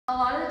A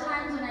lot of the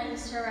times when I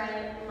used to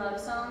write love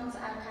songs,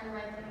 I would kind of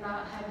write them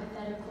about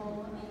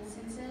hypothetical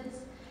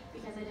instances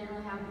because I didn't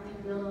really have anything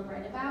real to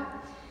write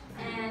about.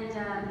 And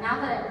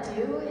now that I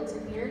do, it's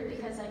weird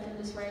because I can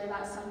just write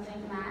about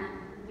something that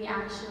we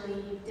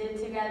actually did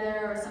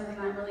together or something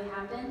that really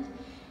happened.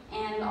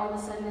 And all of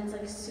a sudden it's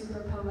like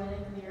super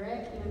poetic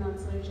lyric, even though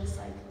it's literally just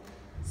like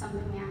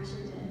something we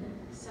actually did.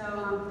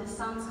 So this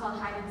song's called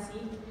Hide and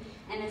Seek,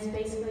 and it's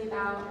basically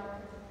about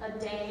a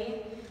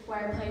day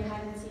where I played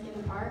hide and seek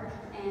in the park,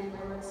 and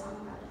I wrote a song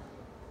about it.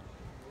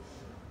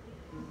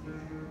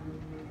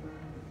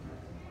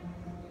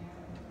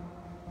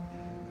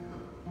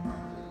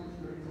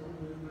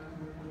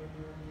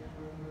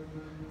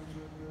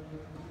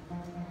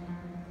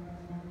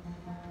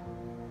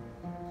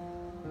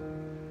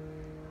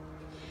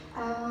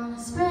 I wanna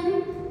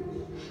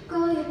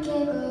sprinkle your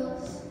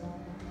giggles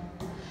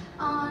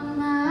on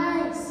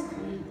my ice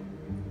cream,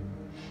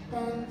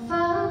 then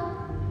fall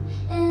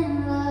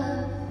in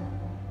love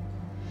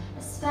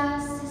as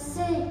fast as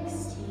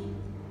 16.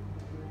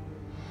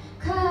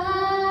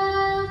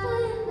 Cover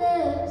your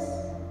lips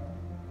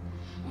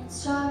in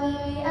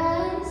strawberry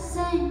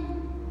icing.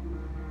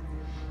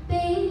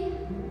 Be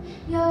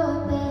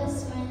your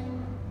best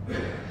friend,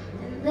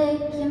 then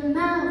lick your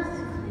mouth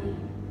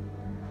clean.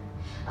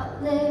 I'll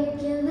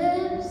lick your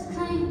lips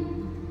clean,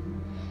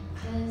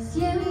 'cause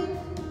you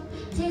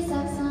taste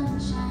like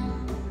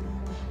sunshine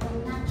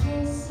when I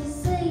kiss you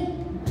sleep.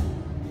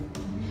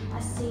 I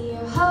see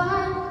your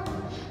heart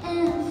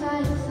and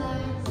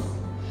fireflies,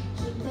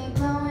 keep there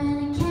glowing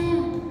a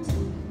candle.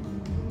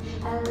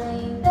 I lay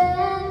in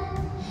bed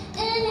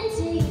in a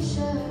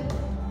t-shirt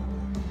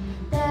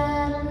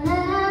that I'll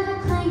never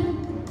clean,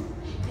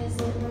 'cause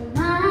it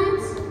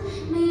reminds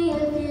me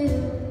of you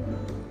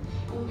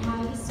and how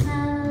you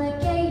smell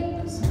like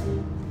April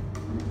spring.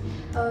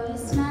 Oh, you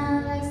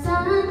smell like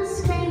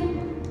sunscreen.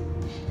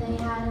 Play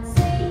hide and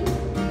seek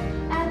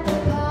at the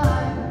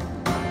park.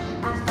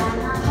 I find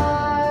my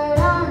heart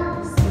on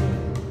the seat.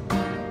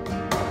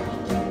 You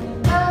give me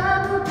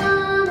bubble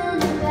gum in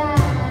a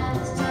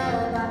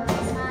bathtub. I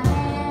place my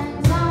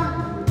hands on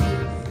your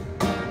knees.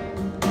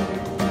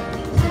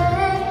 We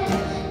play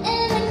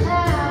in the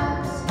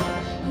clouds.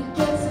 You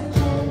get some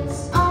kiss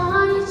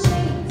on your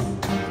cheeks.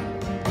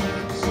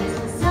 She's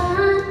my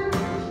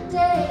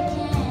Sunday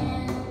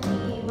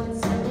candy when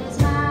Sunday's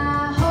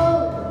my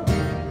whole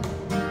week.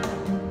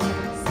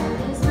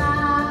 Sunday's my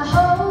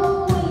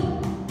whole week.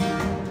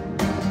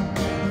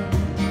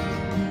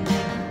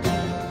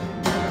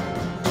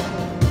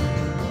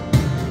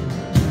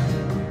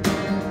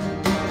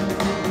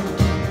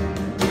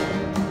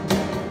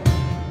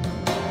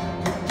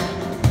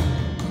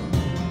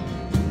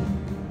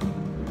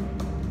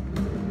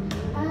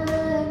 I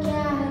look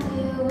at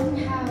you and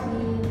how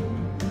you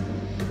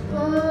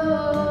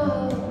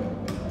glow.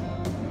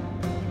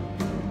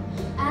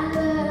 I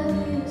love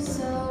you,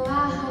 so I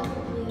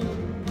hope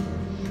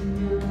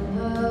you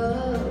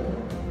know.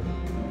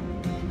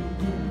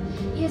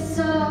 Your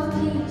soft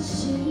peach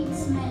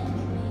sheets make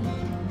me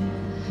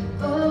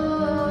go.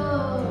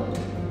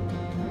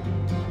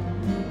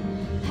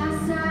 Past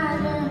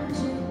Saturn,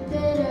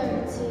 Jupiter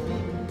to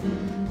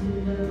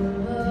Pluto.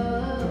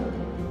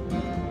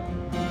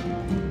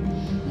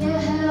 You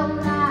held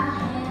my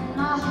hand,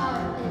 my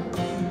heart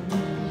is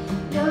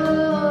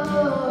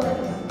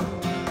yours.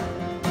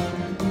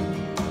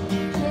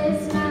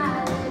 Kiss my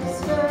lips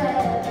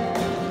forever,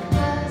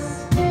 us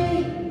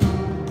three,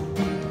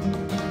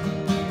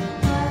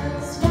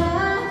 us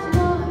five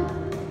more.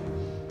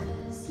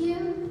 'Cause you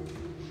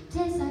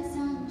taste like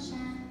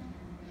sunshine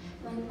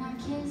when I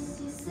kiss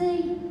you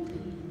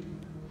sleepy.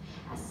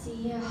 I see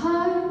your heart